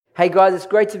Hey guys, it's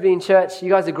great to be in church. You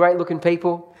guys are great looking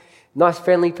people. Nice,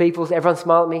 friendly people. Everyone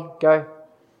smile at me. Go.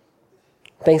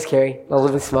 Thanks, Kerry. A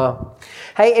lovely smile.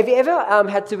 Hey, have you ever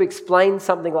had to explain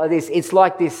something like this? It's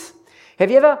like this. Have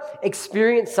you ever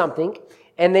experienced something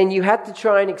and then you had to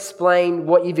try and explain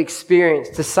what you've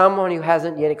experienced to someone who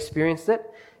hasn't yet experienced it?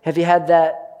 Have you had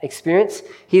that experience?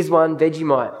 Here's one,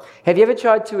 Vegemite. Have you ever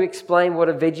tried to explain what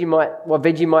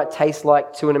Vegemite tastes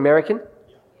like to an American?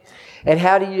 And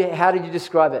how did you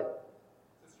describe it?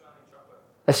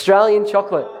 Australian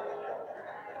chocolate.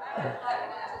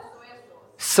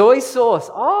 Soy sauce.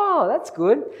 Oh, that's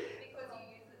good. Because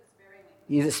you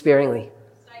use it sparingly. Use it sparingly. Most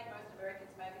Americans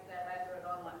maybe say they throw it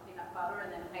on like peanut butter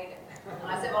and then hate it.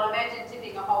 And I said, well, imagine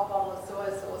tipping a whole bottle of soy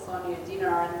sauce on your dinner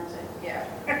and you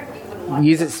wouldn't like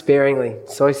Use it sparingly.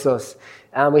 Soy sauce.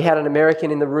 We had an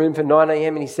American in the room for 9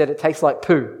 a.m. and he said it tastes like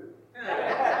poo.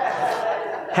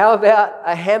 How about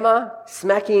a hammer,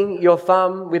 smacking your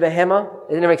thumb with a hammer?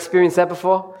 Has anyone experienced that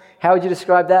before? How would you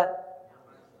describe that?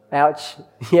 Ouch.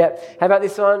 Yeah. How about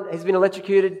this one? Has been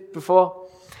electrocuted before?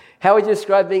 How would you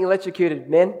describe being electrocuted,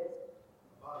 men?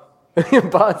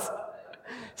 Buzz.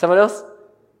 Someone else?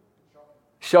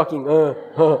 Shocking.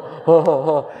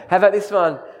 How about this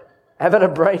one? How about a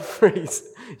brain freeze?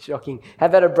 Shocking. How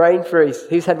about a brain freeze?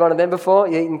 Who's had one of them before?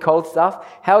 You eating cold stuff?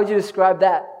 How would you describe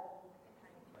that?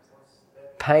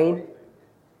 Pain.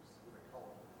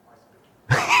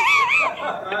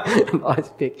 Ice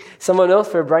pick. Someone else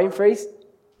for a brain freeze?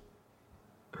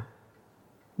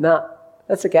 No,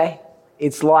 that's okay.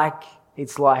 It's like.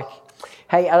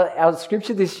 Hey, our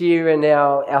scripture this year and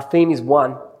our theme is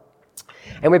one.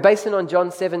 And we're basing it on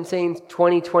John 17,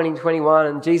 20, 21.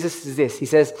 And Jesus says this. He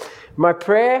says, my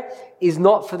prayer is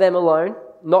not for them alone,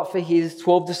 not for his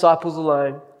 12 disciples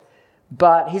alone,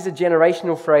 but here's a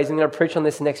generational phrase. I'm going to preach on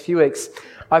this the next few weeks.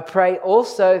 I pray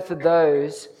also for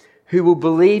those who will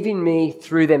believe in me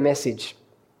through their message,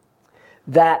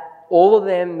 that all of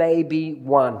them may be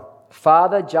one.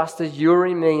 Father, just as you're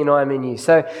in me and I'm in you.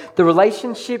 So the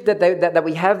relationship that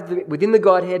we have within the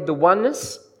Godhead, the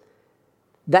oneness,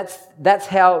 that's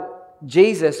how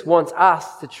Jesus wants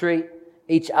us to treat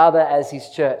each other as his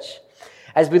church.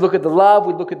 As we look at the love,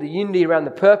 we look at the unity around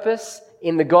the purpose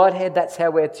in the Godhead, that's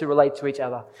how we're to relate to each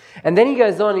other. And then he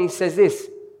goes on and he says this,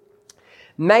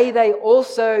 may they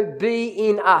also be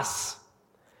in us,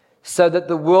 so that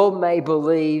the world may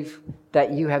believe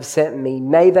that you have sent me.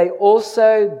 May they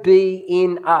also be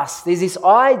in us. There's this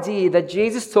idea that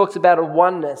Jesus talks about a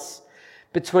oneness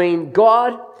between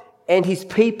God and his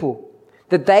people,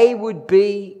 that they would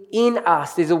be in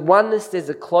us. There's a oneness, there's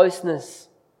a closeness.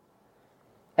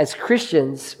 As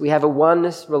Christians, we have a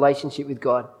oneness relationship with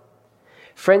God.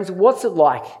 Friends, what's it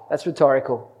like? That's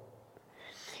rhetorical.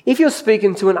 If you're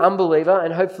speaking to an unbeliever,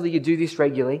 and hopefully you do this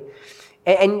regularly,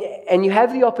 and you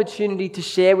have the opportunity to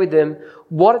share with them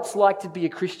what it's like to be a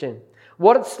Christian,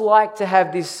 what it's like to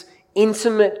have this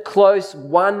intimate, close,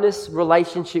 oneness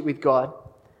relationship with God,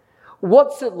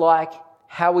 what's it like?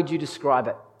 How would you describe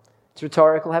it? It's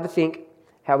rhetorical. Have a think.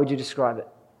 How would you describe it?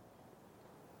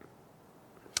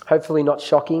 Hopefully not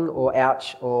shocking or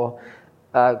ouch or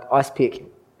ice pick.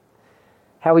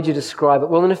 How would you describe it?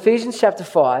 Well, in Ephesians chapter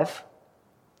 5,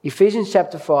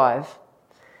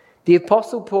 the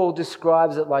Apostle Paul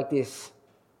describes it like this,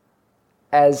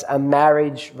 as a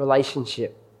marriage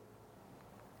relationship.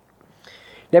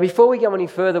 Now, before we go any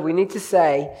further, we need to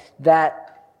say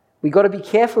that we've got to be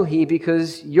careful here,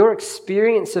 because your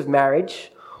experience of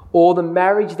marriage, or the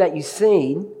marriage that you've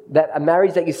seen,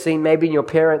 maybe in your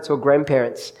parents or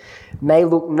grandparents, may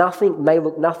look nothing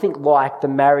like the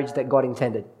marriage that God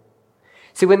intended.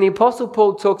 See, when the Apostle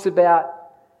Paul talks about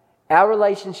our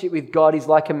relationship with God is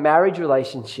like a marriage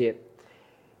relationship,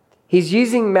 he's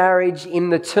using marriage in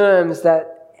the terms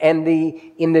in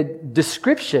the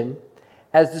description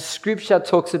as the scripture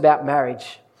talks about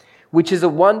marriage, which is a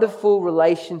wonderful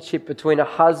relationship between a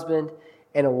husband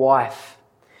and a wife.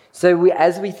 So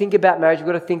as we think about marriage, we've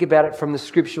got to think about it from the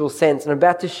scriptural sense. And I'm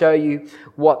about to show you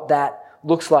what that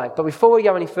looks like. But before we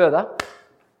go any further,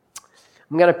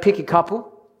 I'm going to pick a couple.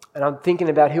 And I'm thinking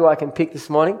about who I can pick this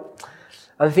morning.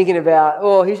 I'm thinking about,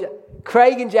 here's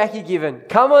Craig and Jackie Given.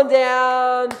 Come on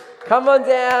down.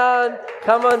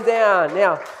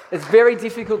 Now, it's very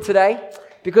difficult today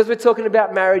because we're talking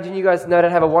about marriage, and you guys know to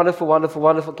have a wonderful.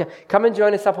 Come and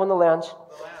join us up on the lounge.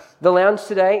 The lounge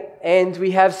today, and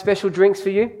we have special drinks for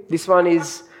you. This one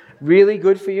is really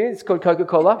good for you. It's called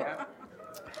Coca-Cola.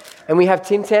 And we have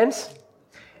Tim Tams,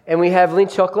 and we have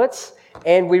Lindt chocolates.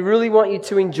 And we really want you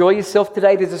to enjoy yourself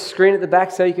today. There's a screen at the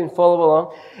back so you can follow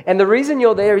along. And the reason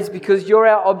you're there is because you're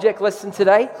our object lesson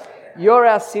today. You're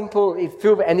our simple,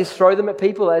 and just throw them at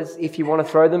people as if you want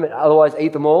to throw them, otherwise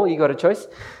eat them all. You got a choice.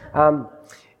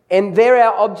 And they're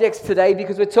our objects today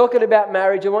because we're talking about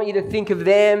marriage. I want you to think of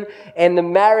them and the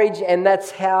marriage, and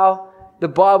that's how the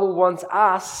Bible wants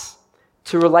us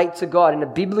to relate to God. In a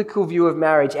biblical view of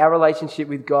marriage, our relationship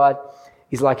with God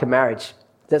is like a marriage.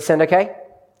 Does that sound okay?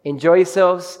 Enjoy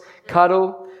yourselves,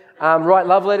 cuddle, write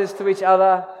love letters to each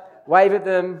other, wave at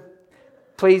them.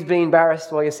 Please be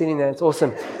embarrassed while you're sitting there. It's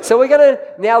awesome. So we're going to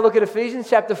now look at Ephesians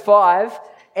chapter 5.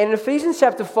 And in Ephesians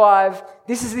chapter 5,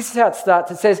 this is how it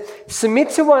starts. It says, submit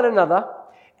to one another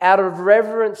out of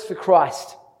reverence for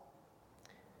Christ.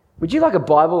 Would you like a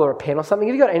Bible or a pen or something?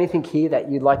 Have you got anything here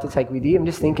that you'd like to take with you? I'm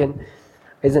just thinking,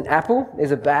 there's an apple,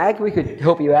 there's a bag. We could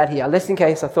help you out here. Just in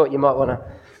case I thought you might want to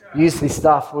use this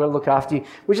stuff. We'll look after you.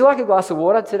 Would you like a glass of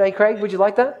water today, Craig? Would you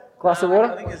like that? Glass of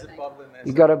water? I think there's a bottle in there.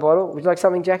 You got a bottle? Would you like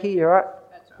something, Jackie? You all right?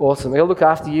 Awesome. We'll look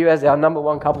after you as our number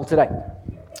one couple today.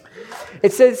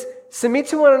 It says, submit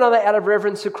to one another out of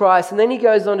reverence to Christ. And then he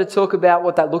goes on to talk about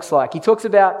what that looks like. He talks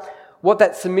about what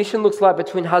that submission looks like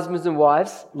between husbands and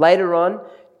wives. Later on,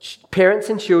 parents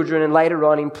and children. And later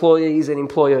on, employees and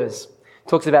employers.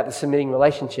 Talks about the submitting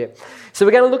relationship. So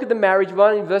we're going to look at the marriage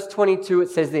one. In verse 22, it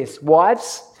says this.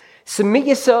 Wives, submit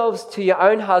yourselves to your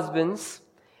own husbands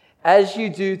as you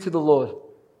do to the Lord.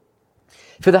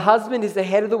 For the husband is the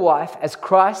head of the wife, as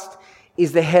Christ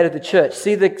is the head of the church.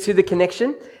 See the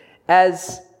connection?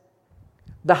 As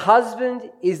the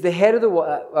husband is the head of the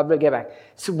wife. I'm going to go back.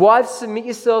 So wives, submit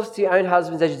yourselves to your own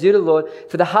husbands as you do to the Lord.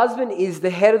 For the husband is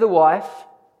the head of the wife,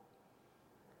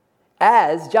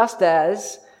 just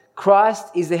as Christ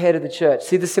is the head of the church.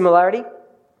 See the similarity?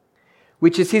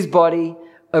 Which is his body,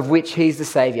 of which he's the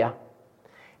Saviour.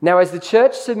 Now, as the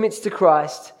church submits to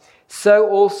Christ, so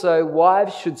also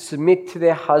wives should submit to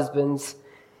their husbands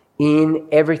in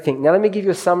everything. Now let me give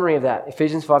you a summary of that.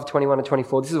 Ephesians 5:21 and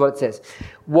 24. This is what it says.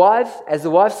 As the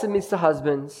wife submits to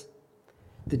husbands,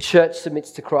 the church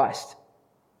submits to Christ.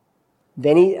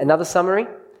 Then another summary.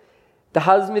 The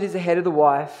husband is the head of the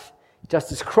wife,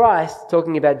 just as Christ,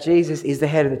 talking about Jesus, is the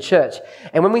head of the church.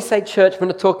 And when we say church, we're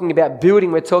not talking about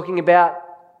building, we're talking about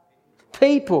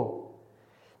people.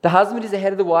 The husband is the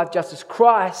head of the wife, just as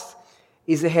Christ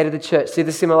is the head of the church. See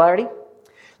the similarity?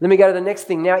 Let me go to the next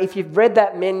thing. Now, if you've read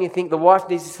that, men, you think the wife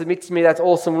needs to submit to me, that's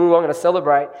awesome, I'm going to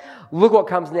celebrate. Look what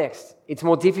comes next. It's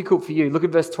more difficult for you. Look at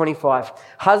verse 25.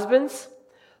 Husbands,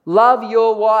 love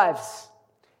your wives,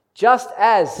 just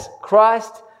as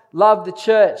Christ loved the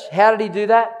church. How did he do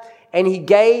that? And he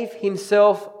gave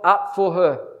himself up for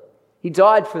her. He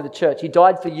died for the church. He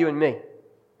died for you and me.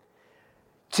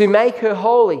 To make her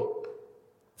holy,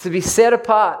 to be set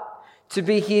apart, to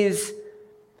be his.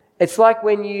 It's like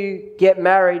when you get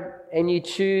married and you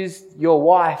choose your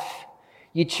wife.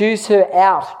 You choose her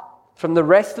out from the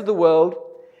rest of the world,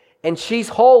 and she's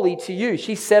holy to you.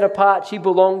 She's set apart. She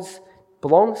belongs?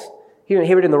 Hear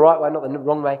it in the right way, not the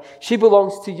wrong way. She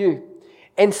belongs to you.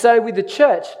 And so with the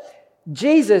church,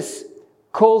 Jesus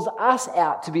calls us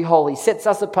out to be holy, sets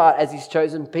us apart as his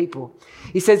chosen people.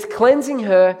 He says, cleansing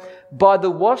her by the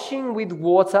washing with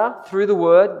water through the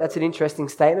word. That's an interesting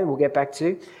statement we'll get back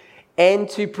to. And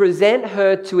to present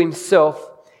her to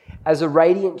himself as a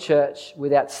radiant church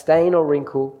without stain or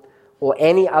wrinkle or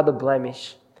any other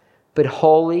blemish, but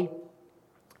holy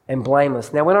and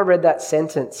blameless. Now, when I read that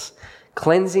sentence,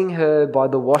 cleansing her by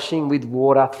the washing with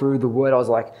water through the word, I was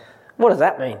like, what does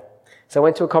that mean? So I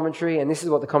went to a commentary, and this is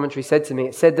what the commentary said to me.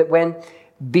 It said that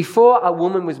before a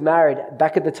woman was married,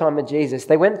 back at the time of Jesus,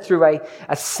 they went through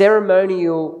a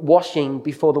ceremonial washing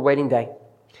before the wedding day.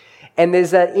 And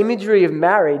there's that imagery of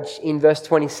marriage in verse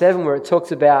 27 where it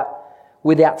talks about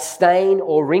without stain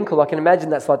or wrinkle. I can imagine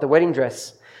that's like the wedding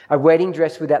dress. A wedding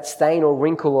dress without stain or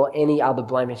wrinkle or any other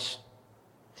blemish.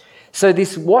 So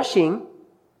this washing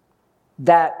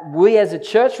that we as a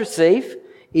church receive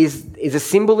is a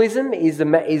symbolism, is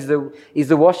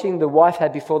the washing the wife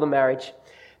had before the marriage.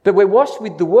 But we're washed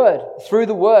with the word, through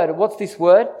the word. What's this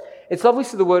word? It's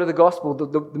obviously the word of the gospel,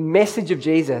 the message of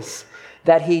Jesus.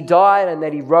 That he died and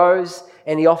that he rose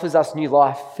and he offers us new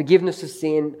life. Forgiveness of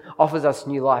sin offers us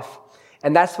new life.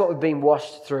 And that's what we've been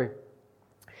washed through.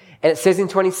 And it says in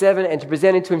 27, and to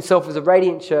present it to himself as a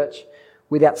radiant church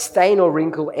without stain or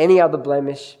wrinkle, any other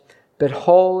blemish, but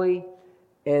holy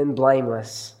and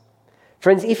blameless.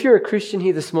 Friends, if you're a Christian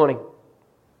here this morning,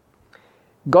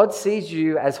 God sees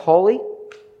you as holy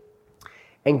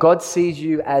and God sees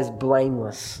you as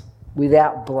blameless,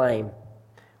 without blame.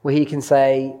 Where he can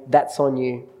say, that's on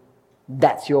you,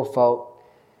 that's your fault,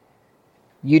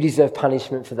 you deserve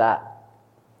punishment for that.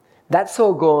 That's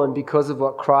all gone because of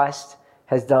what Christ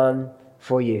has done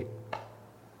for you.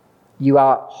 You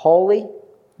are holy,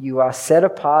 you are set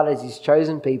apart as his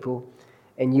chosen people,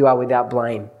 and you are without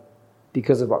blame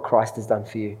because of what Christ has done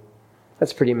for you.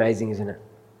 That's pretty amazing, isn't it?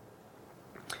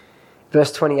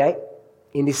 Verse 28,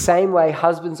 in the same way,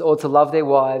 husbands ought to love their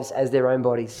wives as their own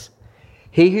bodies.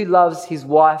 He who loves his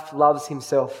wife loves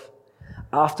himself.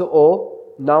 After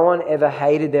all, no one ever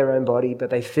hated their own body,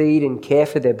 but they feed and care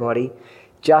for their body,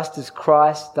 just as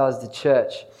Christ does the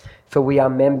church, for we are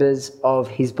members of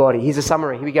his body. Here's a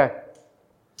summary. Here we go.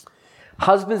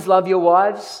 Husbands, love your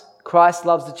wives. Christ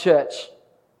loves the church.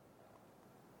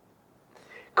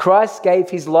 Christ gave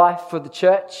his life for the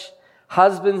church.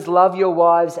 Husbands, love your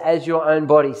wives as your own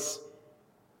bodies.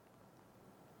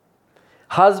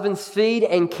 Husbands, feed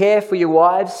and care for your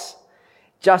wives,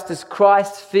 just as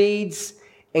Christ feeds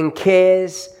and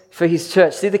cares for his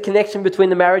church. See the connection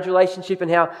between the marriage relationship and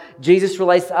how Jesus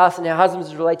relates to us and how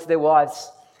husbands relate to their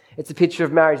wives. It's a picture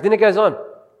of marriage. Then it goes on.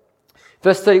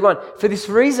 Verse 31, for this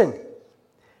reason,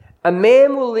 a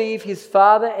man will leave his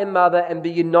father and mother and be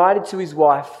united to his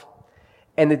wife,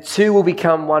 and the two will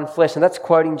become one flesh. And that's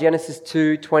quoting Genesis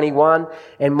 2:21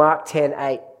 and Mark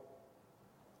 10:8.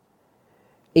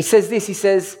 He says this,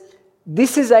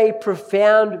 this is a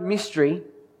profound mystery,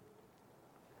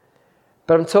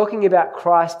 but I'm talking about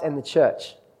Christ and the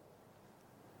church.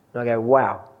 And I go,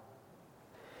 wow.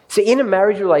 So in a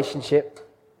marriage relationship,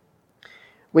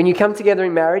 when you come together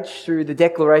in marriage through the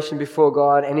declaration before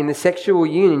God and in the sexual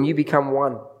union, you become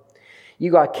one.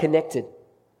 You are connected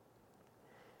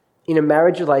in a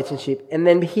marriage relationship. And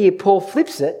then here, Paul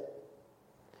flips it.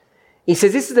 He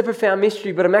says, this is a profound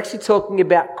mystery, but I'm actually talking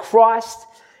about Christ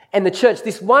and the church.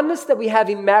 This oneness that we have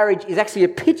in marriage is actually a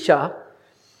picture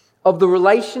of the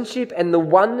relationship and the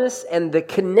oneness and the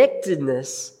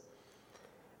connectedness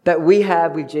that we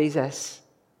have with Jesus.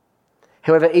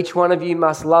 However, each one of you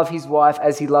must love his wife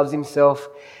as he loves himself,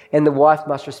 and the wife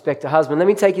must respect her husband. Let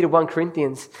me take you to 1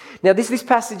 Corinthians. Now, this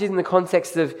passage is in the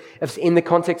context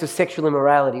of sexual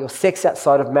immorality or sex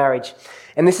outside of marriage.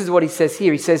 And this is what he says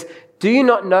here. He says, do you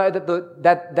not know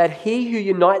that he who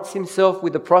unites himself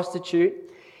with a prostitute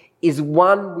is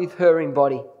one with her in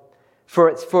body? For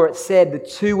it said, the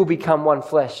two will become one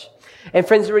flesh. And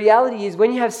friends, the reality is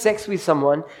when you have sex with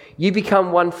someone, you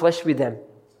become one flesh with them.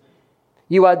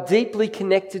 You are deeply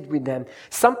connected with them.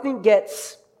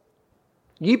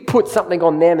 You put something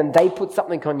on them and they put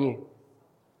something on you.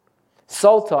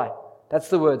 Soul tie. That's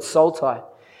the word, soul tie.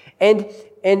 And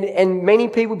many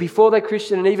people before they're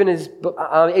Christian and even as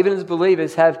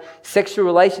believers have sexual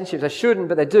relationships. They shouldn't,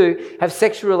 but they do have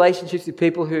sexual relationships with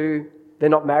people who they're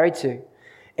not married to.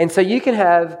 And so you can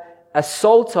have a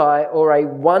soul tie or a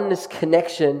oneness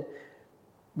connection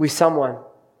with someone.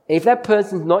 And if that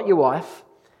person's not your wife,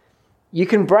 you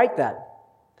can break that.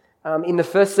 In the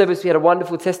first service, we had a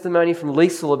wonderful testimony from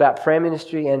Liesl about prayer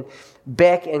ministry, and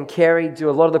Beck and Kerry do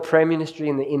a lot of the prayer ministry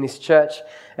in this church,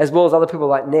 as well as other people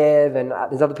like Nev, and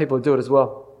there's other people who do it as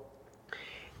well.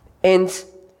 And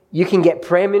you can get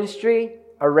prayer ministry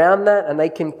around that, and they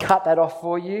can cut that off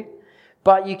for you.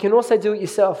 But you can also do it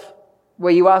yourself,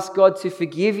 where you ask God to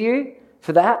forgive you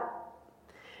for that,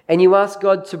 and you ask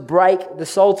God to break the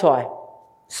soul tie,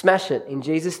 smash it in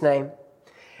Jesus' name,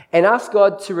 and ask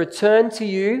God to return to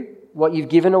you what you've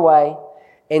given away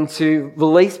and to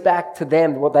release back to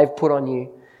them what they've put on you.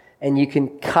 And you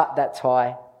can cut that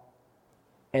tie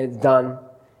and it's done,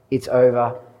 it's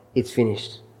over, it's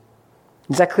finished.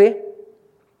 Is that clear?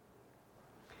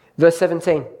 Verse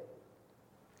 17.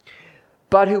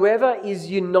 But whoever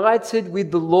is united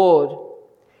with the Lord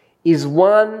is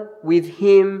one with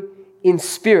him in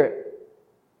spirit.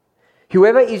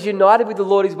 Whoever is united with the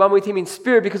Lord is one with him in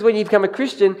spirit, because when you become a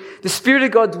Christian, the Spirit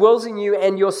of God dwells in you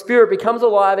and your spirit becomes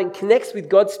alive and connects with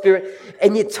God's Spirit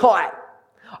and you're tight.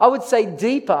 I would say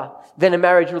deeper than a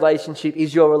marriage relationship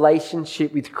is your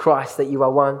relationship with Christ, that you are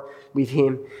one with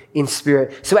him in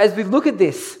spirit. So as we look at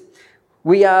this,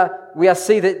 we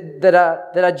see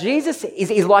that Jesus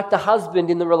is like the husband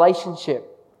in the relationship.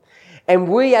 And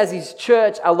we as his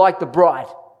church are like the bride.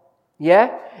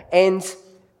 Yeah? And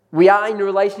we are in a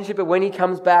relationship, but when he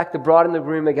comes back, the bride and the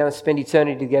groom are going to spend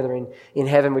eternity together in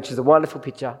heaven, which is a wonderful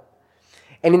picture.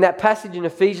 And in that passage in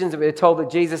Ephesians, we're told that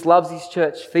Jesus loves his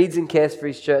church, feeds and cares for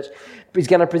his church, but he's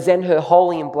going to present her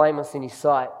holy and blameless in his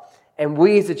sight. And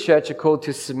we as a church are called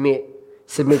to submit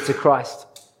to Christ.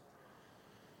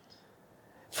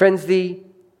 Friends, the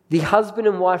husband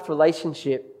and wife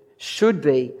relationship should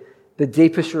be the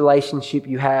deepest relationship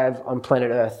you have on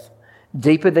planet Earth.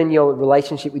 Deeper than your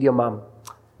relationship with your mum.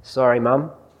 Sorry,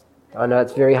 Mum. I know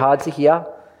it's very hard to hear.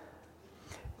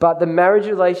 But the marriage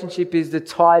relationship is the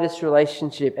tightest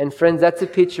relationship. And friends, that's a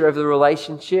picture of the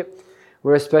relationship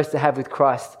we're supposed to have with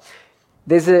Christ.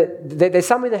 There's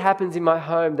something that happens in my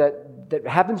home that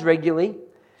happens regularly,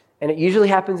 and it usually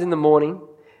happens in the morning,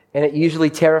 and it usually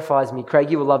terrifies me. Craig,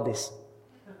 you will love this.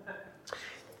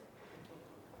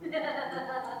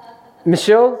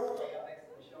 Michelle?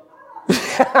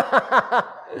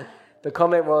 The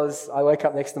comment was, I wake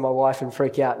up next to my wife and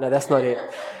freak out. No, that's not it.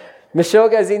 Michelle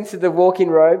goes into the walk-in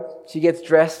robe, she gets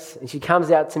dressed, and she comes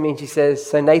out to me and she says,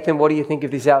 "So Nathan, what do you think of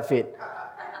this outfit?"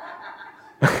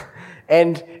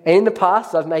 and in the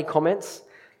past, I've made comments.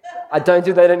 I don't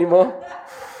do that anymore.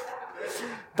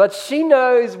 But she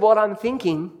knows what I'm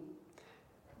thinking,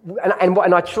 and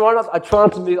I try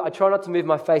not to move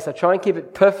my face. I try and keep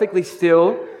it perfectly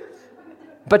still.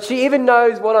 But she even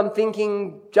knows what I'm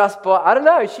thinking just by, I don't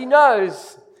know, she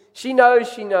knows. She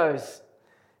knows.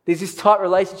 There's this tight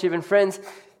relationship. And friends,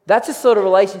 that's a sort of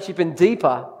relationship and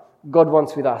deeper God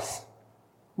wants with us,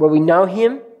 where we know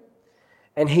Him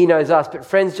and He knows us. But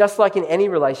friends, just like in any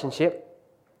relationship,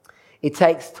 it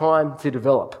takes time to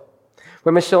develop.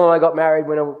 When Michelle and I got married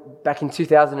back in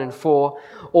 2004,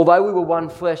 although we were one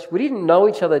flesh, we didn't know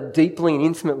each other deeply and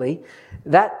intimately.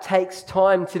 That takes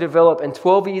time to develop. And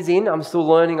 12 years in, I'm still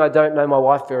learning. I don't know my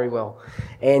wife very well.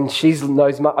 And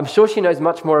I'm sure she knows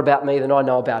much more about me than I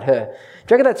know about her.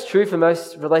 Do you reckon that's true for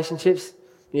most relationships?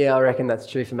 Yeah, I reckon that's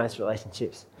true for most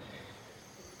relationships.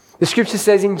 The scripture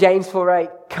says in James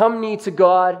 4:8, "Come near to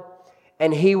God,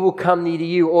 and He will come near to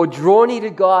you," or "Draw near to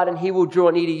God and He will draw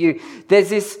near to you." There's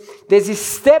this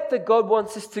step that God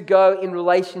wants us to go in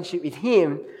relationship with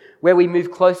Him, where we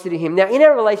move closer to Him. Now, in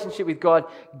our relationship with God,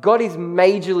 God is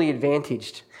majorly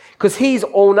advantaged because He's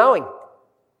all-knowing.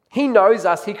 He knows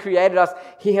us. He created us.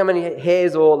 He how many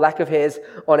hairs or lack of hairs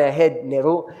on our head,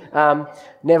 Neville.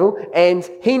 And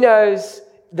He knows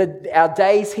our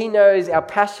days. He knows our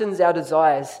passions, our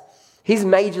desires. He's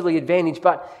majorly advantaged,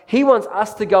 but He wants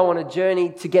us to go on a journey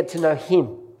to get to know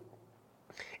Him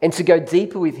and to go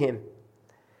deeper with Him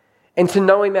and to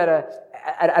know Him at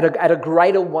a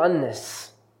greater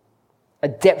oneness, a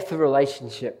depth of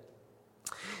relationship.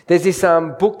 There's this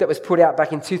book that was put out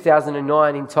back in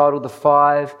 2009 entitled The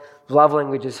 5 Love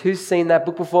Languages. Who's seen that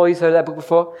book before? Who's heard of that book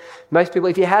before? Most people.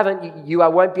 If you haven't, you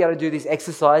won't be able to do this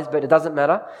exercise, but it doesn't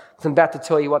matter. I'm about to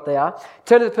tell you what they are.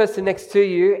 Turn to the person next to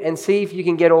you and see if you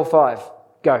can get all 5.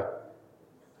 Go.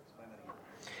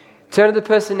 Turn to the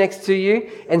person next to you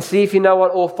and see if you know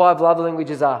what all 5 love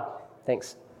languages are.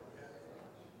 Thanks.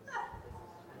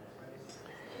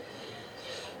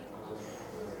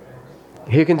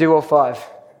 Who can do all 5?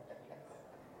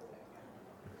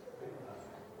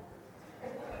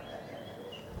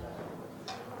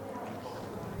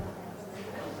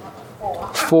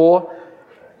 4.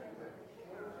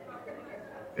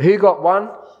 Who got 1?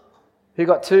 Who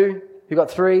got 2? Who got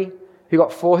 3? Who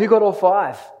got 4? Who got all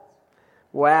 5?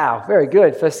 Wow, very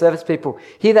good. First service people.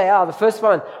 Here they are. The first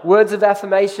one, words of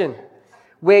affirmation,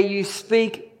 where you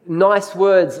speak nice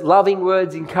words, loving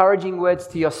words, encouraging words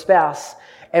to your spouse.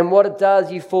 And what it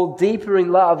does, you fall deeper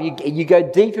in love. You go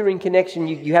deeper in connection.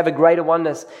 You have a greater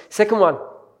oneness. Second one,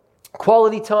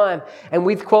 quality time. And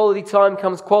with quality time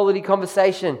comes quality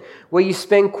conversation, where you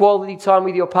spend quality time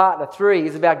with your partner. 3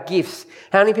 is about gifts.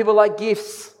 How many people like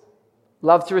gifts?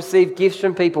 Love to receive gifts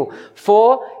from people.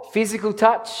 4, physical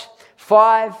touch.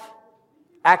 5,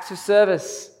 acts of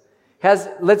service. How's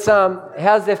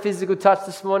their physical touch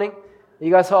this morning? You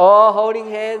guys holding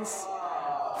hands?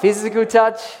 Physical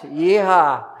touch?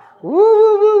 Yeah. Woo,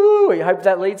 woo, woo, woo. I hope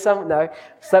that leads some. No,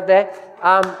 stop there.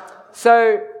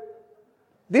 So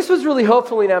this was really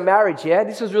helpful in our marriage, yeah?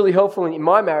 This was really helpful in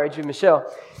my marriage with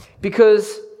Michelle,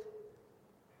 because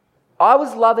I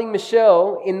was loving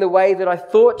Michelle in the way that I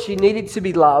thought she needed to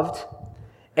be loved,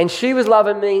 and she was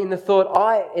loving me in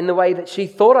the way that she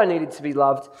thought I needed to be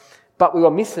loved, but we were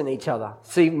missing each other.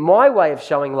 See, my way of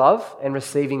showing love and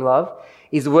receiving love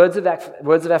is words of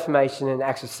affirmation and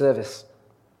acts of service.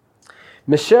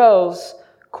 Michelle's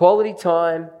quality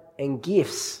time and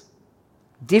gifts,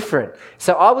 different.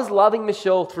 So I was loving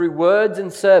Michelle through words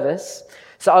and service.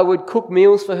 So I would cook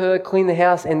meals for her, clean the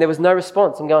house, and there was no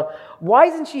response. I'm going, why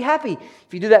isn't she happy?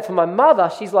 If you do that for my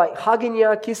mother, she's like hugging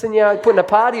you, kissing you, putting a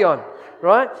party on,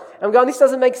 right? I'm going, this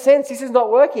doesn't make sense. This is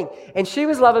not working. And she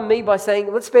was loving me by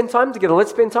saying, let's spend time together.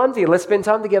 Let's spend time together. Let's spend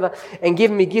time together, and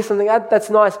giving me gifts. I'm thinking, that's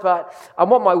nice, but I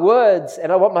want my words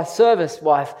and I want my service,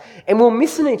 wife. And we're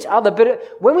missing each other.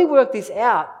 But when we worked this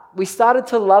out, we started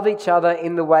to love each other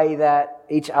in the way that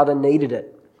each other needed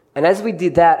it. And as we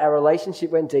did that, our relationship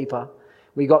went deeper.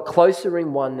 We got closer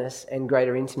in oneness and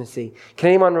greater intimacy. Can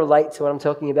anyone relate to what I'm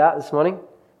talking about this morning?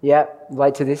 Yeah,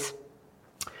 relate to this.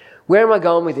 Where am I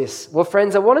going with this? Well,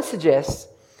 friends, I want to suggest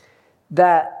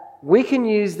that we can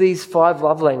use these 5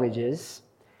 love languages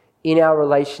in our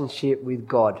relationship with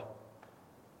God.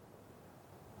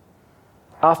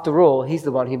 After all, He's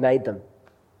the one who made them.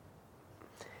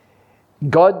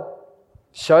 God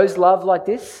shows love like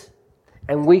this,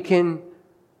 and we can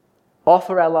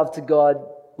offer our love to God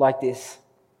like this.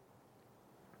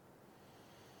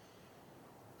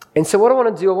 And so what I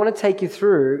want to do, I want to take you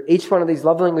through each one of these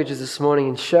love languages this morning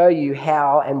and show you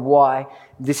how and why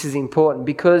this is important.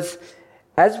 Because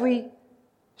as we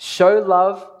show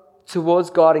love towards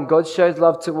God and God shows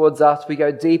love towards us, we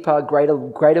go deeper, greater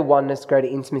oneness, greater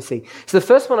intimacy. So the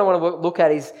first one I want to look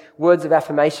at is words of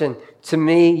affirmation. To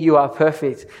me, you are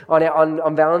perfect.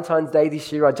 On Valentine's Day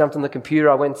this year, I jumped on the computer,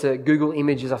 I went to Google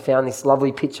Images, I found this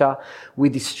lovely picture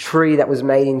with this tree that was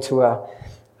made into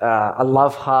a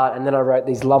love heart, and then I wrote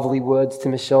these lovely words to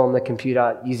Michelle on the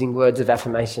computer using words of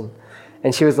affirmation.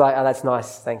 And she was like, oh, that's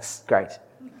nice, thanks, great.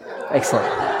 Excellent.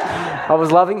 I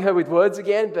was loving her with words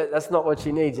again, but that's not what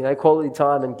she needs, quality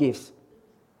time and gifts.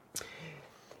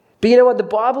 But you know what? The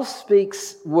Bible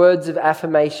speaks words of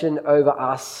affirmation over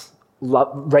us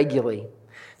regularly.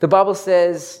 The Bible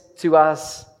says to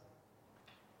us,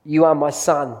 you are my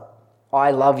son,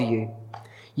 I love you.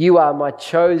 You are my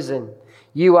chosen.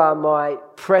 You are my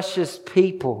precious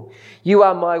people. You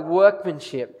are my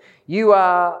workmanship. You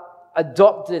are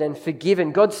adopted and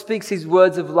forgiven. God speaks His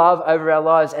words of love over our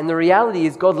lives, and the reality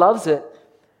is God loves it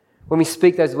when we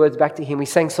speak those words back to Him. We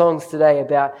sang songs today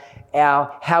about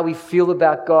how we feel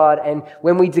about God, and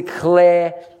when we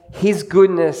declare His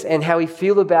goodness and how we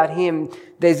feel about Him,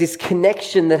 there's this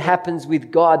connection that happens with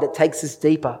God that takes us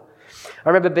deeper. I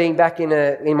remember being back in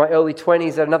my early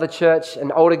 20s at another church.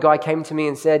 An older guy came to me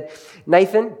and said,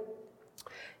 Nathan,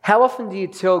 how often do you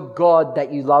tell God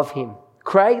that you love Him?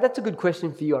 Craig, that's a good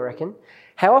question for you, I reckon.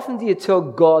 How often do you tell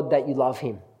God that you love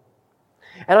Him?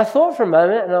 And I thought for a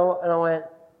moment, and I went,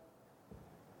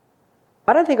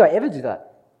 I don't think I ever do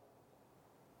that.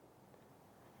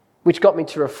 Which got me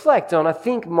to reflect on, I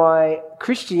think my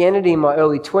Christianity in my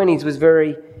early 20s was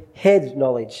very head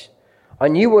knowledge. I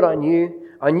knew what I knew.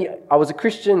 I was a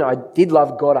Christian. I did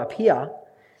love God up here.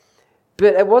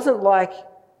 But it wasn't like,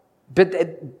 but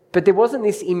there wasn't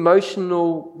this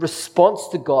emotional response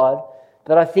to God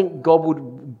that I think God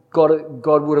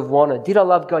would have wanted. Did I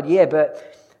love God? Yeah,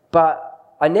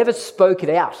 but I never spoke it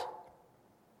out.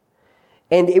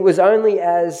 And it was only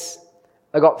as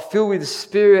I got filled with the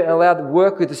Spirit and allowed to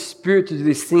work with the Spirit to do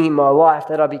this thing in my life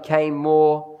that I became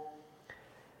more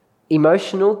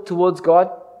emotional towards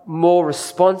God, more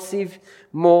responsive,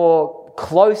 more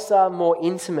closer, more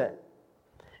intimate.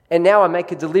 And now I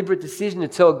make a deliberate decision to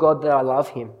tell God that I love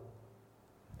Him.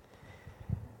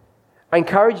 I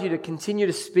encourage you to continue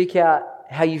to speak out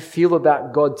how you feel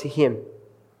about God to Him,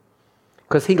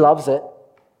 because He loves it,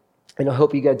 and it'll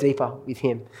help you go deeper with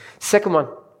Him. Second one,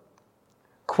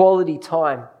 quality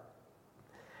time.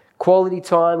 Quality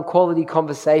time, quality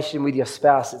conversation with your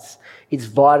spouse. It's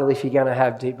vital if you're going to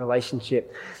have deep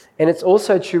relationship. And it's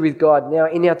also true with God. Now,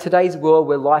 in our today's world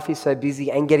where life is so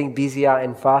busy and getting busier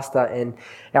and faster, and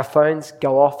our phones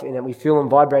go off and we feel them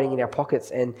vibrating in our pockets,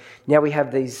 and now we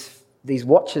have these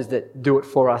watches that do it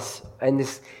for us, and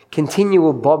this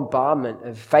continual bombardment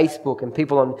of Facebook and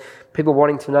people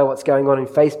wanting to know what's going on in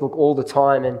Facebook all the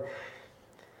time, and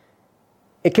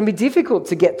it can be difficult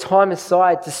to get time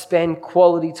aside to spend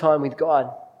quality time with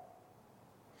God.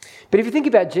 But if you think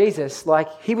about Jesus,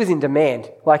 He was in demand.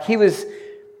 He was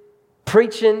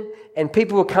preaching, and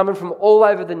people were coming from all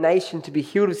over the nation to be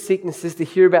healed of sicknesses, to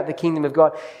hear about the kingdom of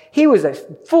God. He was a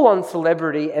full-on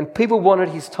celebrity, and people wanted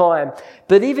His time.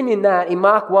 But even in that, in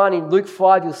Mark 1, in Luke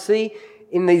 5, you'll see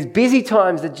in these busy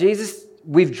times that Jesus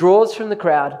withdraws from the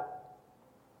crowd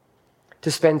to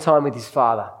spend time with His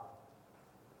Father.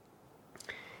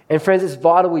 And friends, it's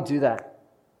vital we do that.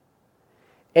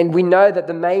 And we know that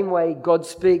the main way God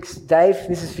speaks, Dave,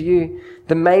 this is for you,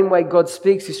 the main way God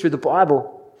speaks is through the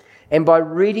Bible. And by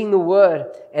reading the Word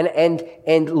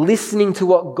and listening to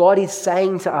what God is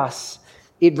saying to us,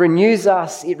 it renews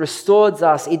us, it restores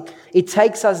us, it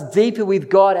takes us deeper with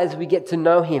God as we get to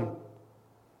know Him.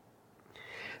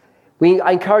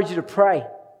 I encourage you to pray,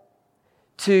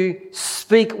 to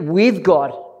speak with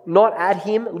God, not at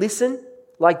Him. Listen,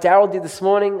 like Daryl did this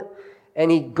morning,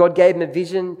 and God gave him a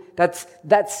vision. That's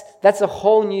a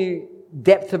whole new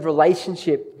depth of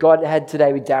relationship God had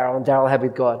today with Daryl, and Daryl had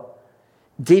with God.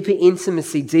 Deeper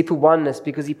intimacy, deeper oneness,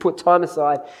 because he put time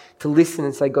aside to listen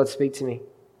and say, God, speak to me.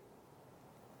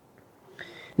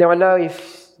 Now, I know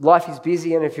if life is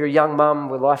busy and if you're a young mum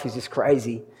where life is just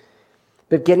crazy,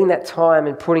 but getting that time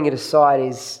and putting it aside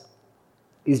is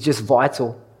just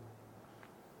vital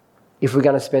if we're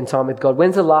going to spend time with God.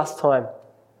 When's the last time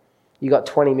you got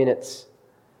 20 minutes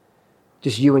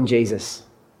Just you and Jesus.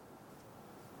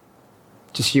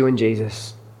 Just you and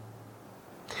Jesus.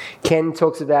 Ken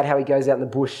talks about how he goes out in the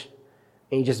bush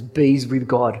and he just bees with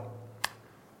God.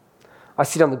 I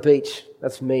sit on the beach.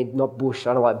 That's me, not bush.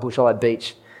 I don't like bush, I like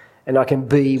beach. And I can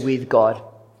be with God.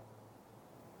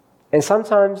 And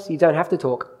sometimes you don't have to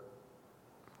talk.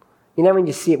 You know when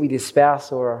you sit with your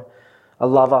spouse or a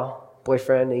lover,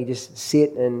 boyfriend, and you just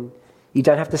sit and you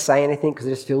don't have to say anything because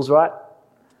it just feels right?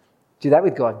 Do that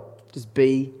with God. Just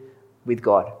be with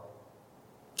God.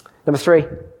 Number 3.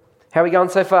 How are we going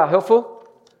so far? Helpful?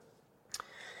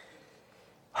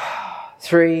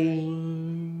 3.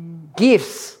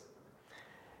 Gifts.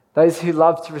 Those who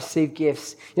love to receive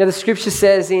gifts. You know, the scripture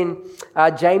says in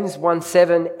James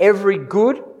 1:7, every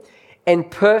good and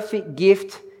perfect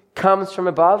gift comes from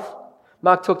above.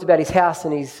 Mark talked about his house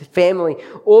and his family.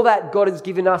 All that God has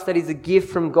given us, that is a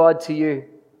gift from God to you.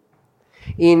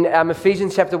 In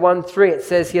Ephesians chapter 1:3, it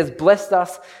says he has blessed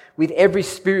us with every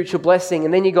spiritual blessing.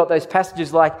 And then you got those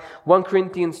passages like 1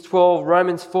 Corinthians 12,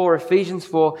 Romans 4, Ephesians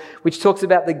 4, which talks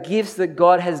about the gifts that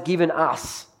God has given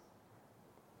us.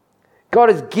 God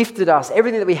has gifted us.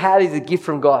 Everything that we have is a gift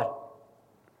from God.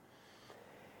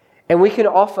 And we can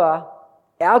offer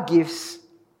our gifts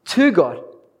to God.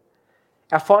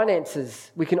 Our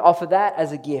finances, we can offer that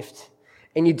as a gift.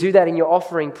 And you do that in your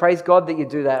offering. Praise God that you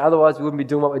do that. Otherwise, we wouldn't be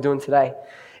doing what we're doing today.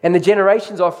 And the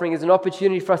generations offering is an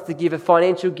opportunity for us to give a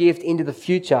financial gift into the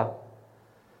future.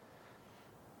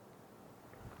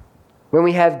 When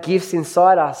we have gifts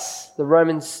inside us, the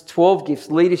Romans 12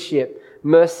 gifts, leadership,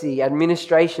 mercy,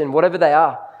 administration, whatever they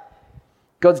are,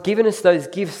 God's given us those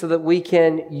gifts so that we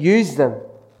can use them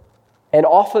and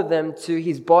offer them to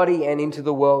his body and into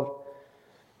the world.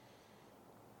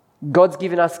 God's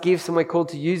given us gifts and we're called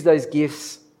to use those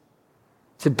gifts,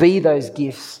 to be those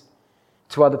gifts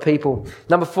to other people.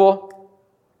 Number 4,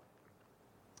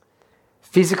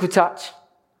 physical touch.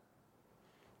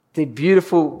 The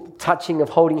beautiful touching of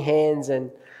holding hands and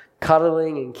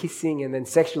cuddling and kissing and then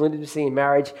sexual intimacy in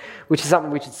marriage, which is something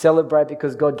we should celebrate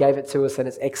because God gave it to us and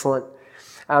it's excellent.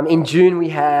 In June we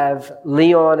have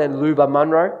Leon and Luba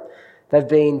Munro. They've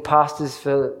been pastors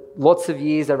for lots of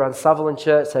years. They run Sutherland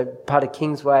Church, so part of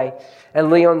Kingsway. And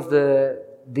Leon's the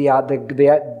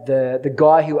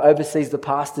guy who oversees the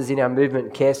pastors in our movement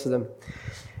and cares for them.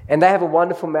 And they have a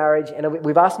wonderful marriage. And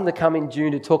we've asked them to come in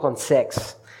June to talk on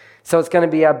sex. So it's going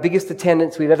to be our biggest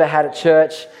attendance we've ever had at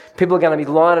church. People are going to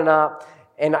be lining up.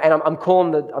 And I'm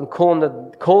calling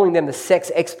them the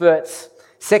sex experts.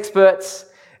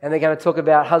 And they're going to talk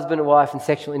about husband and wife and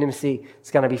sexual intimacy. It's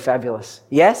going to be fabulous.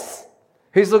 Yes?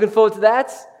 Who's looking forward to that?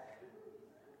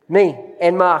 Me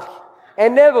and Mark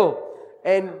and Neville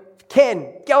and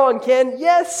Ken. Go on, Ken.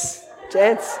 Yes.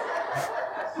 Chance.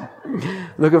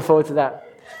 Looking forward to that.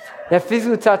 Now,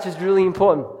 physical touch is really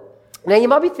important. Now, you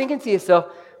might be thinking to yourself,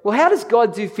 well, how does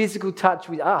God do physical touch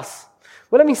with us?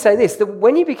 Well, let me say this, that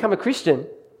when you become a Christian,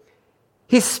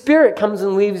 his Spirit comes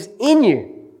and lives in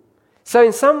you. So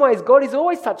in some ways, God is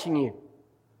always touching you.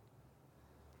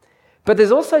 But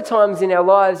there's also times in our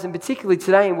lives, and particularly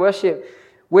today in worship,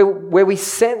 where we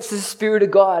sense the Spirit of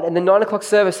God. And the 9 o'clock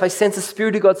service, I sense the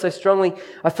Spirit of God so strongly.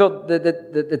 I felt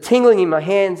the tingling in my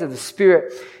hands of the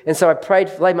Spirit. And so I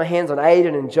laid my hands on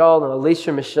Aidan and Joel and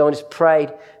Alicia and Michelle and just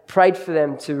prayed for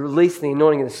them to release the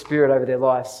anointing of the Spirit over their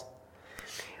lives.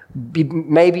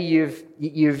 Maybe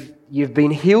you've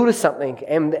been healed of something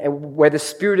and where the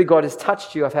Spirit of God has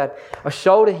touched you. I've had a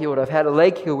shoulder healed. I've had a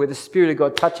leg healed where the Spirit of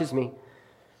God touches me.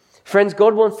 Friends,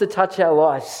 God wants to touch our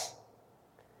lives.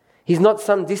 He's not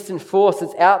some distant force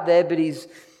that's out there, but He's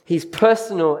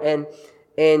personal and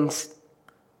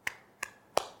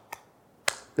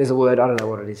there's a word, I don't know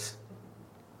what it is.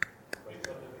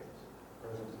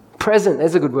 Present,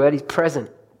 there's a good word, He's present.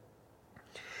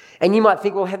 And you might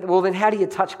think, well then how do you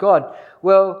touch God?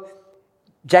 Well,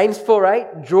 James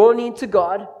 4:8, draw near to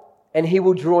God and He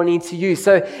will draw near to you.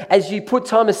 So as you put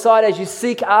time aside, as you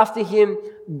seek after Him,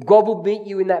 God will meet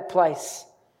you in that place.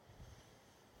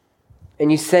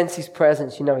 And you sense His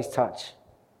presence, you know His touch.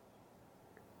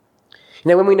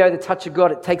 Now, when we know the touch of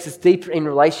God, it takes us deeper in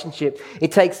relationship.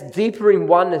 It takes deeper in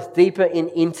oneness, deeper in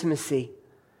intimacy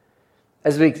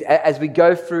as we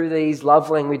go through these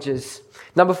love languages.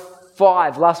 Number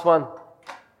 5, last one,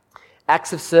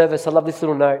 acts of service. I love this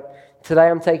little note. Today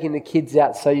I'm taking the kids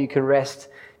out so you can rest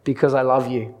because I love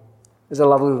you. It's a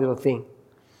lovely little thing.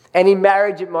 And in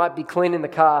marriage, it might be cleaning the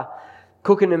car,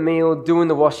 cooking a meal, doing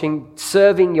the washing,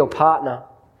 serving your partner.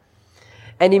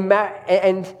 And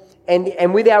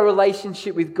and with our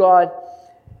relationship with God,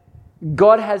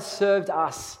 God has served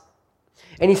us.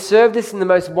 And He served us in the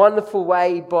most wonderful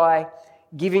way by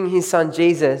giving His Son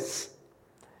Jesus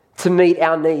to meet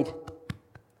our need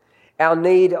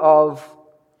of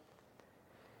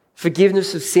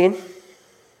forgiveness of sin,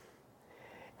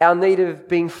 our need of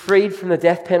being freed from the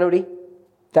death penalty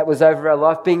that was over our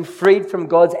life, being freed from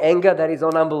God's anger that is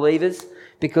on unbelievers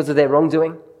because of their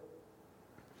wrongdoing.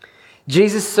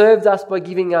 Jesus served us by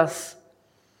giving us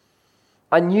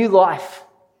a new life.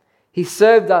 He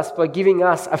served us by giving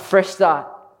us a fresh start,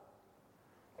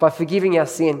 by forgiving our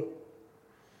sin,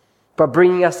 by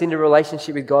bringing us into a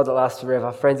relationship with God that lasts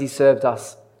forever. Friends, He served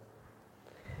us.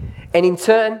 And in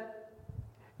turn,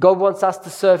 God wants us to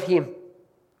serve Him.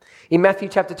 In Matthew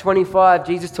chapter 25,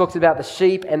 Jesus talks about the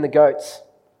sheep and the goats.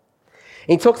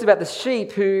 And He talks about the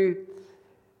sheep who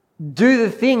do the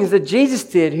things that Jesus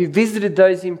did, who visited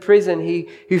those in prison,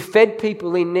 who fed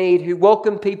people in need, who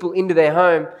welcomed people into their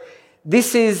home.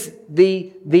 This is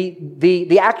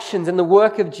the actions and the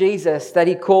work of Jesus that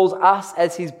He calls us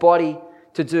as His body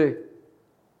to do.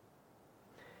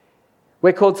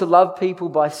 We're called to love people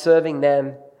by serving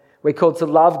them. We're called to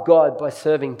love God by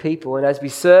serving people. And as we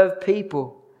serve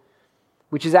people,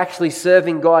 which is actually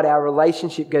serving God, our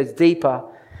relationship goes deeper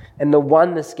and the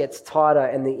oneness gets tighter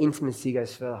and the intimacy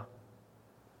goes further.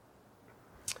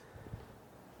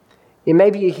 Yeah,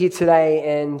 maybe you're here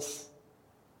today and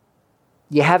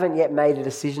you haven't yet made a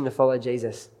decision to follow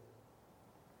Jesus.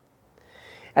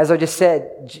 As I just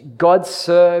said, God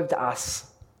served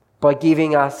us by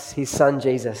giving us His Son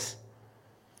Jesus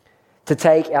to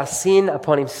take our sin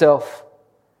upon Himself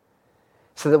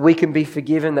so that we can be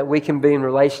forgiven, that we can be in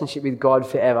relationship with God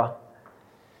forever.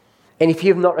 And if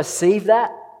you have not received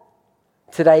that,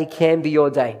 today can be your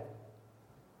day.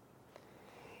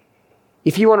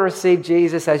 If you want to receive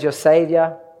Jesus as your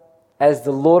Saviour, as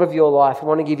the Lord of your life, I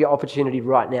want to give you opportunity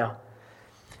right now.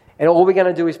 And all we're going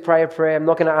to do is pray a prayer. I'm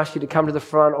not going to ask you to come to the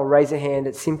front or raise a hand.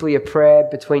 It's simply a prayer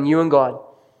between you and God.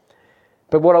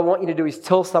 But what I want you to do is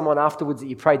tell someone afterwards that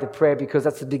you prayed the prayer, because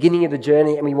that's the beginning of the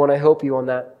journey and we want to help you on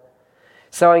that.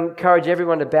 So I encourage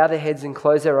everyone to bow their heads and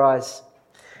close their eyes.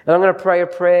 And I'm going to pray a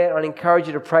prayer. I encourage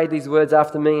you to pray these words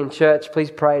after me in church. Please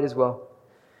pray it as well.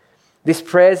 This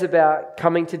prayer is about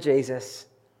coming to Jesus,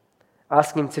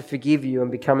 asking Him to forgive you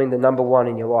and becoming the number one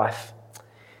in your life.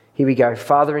 Here we go.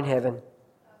 Father in heaven,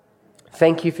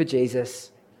 thank you for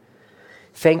Jesus.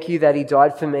 Thank you that He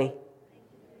died for me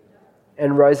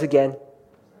and rose again.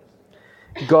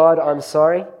 God, I'm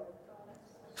sorry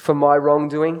for my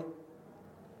wrongdoing.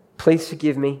 Please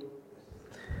forgive me.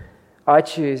 I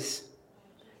choose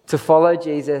to follow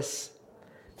Jesus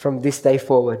from this day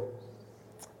forward.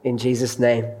 In Jesus'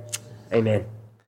 name, amen.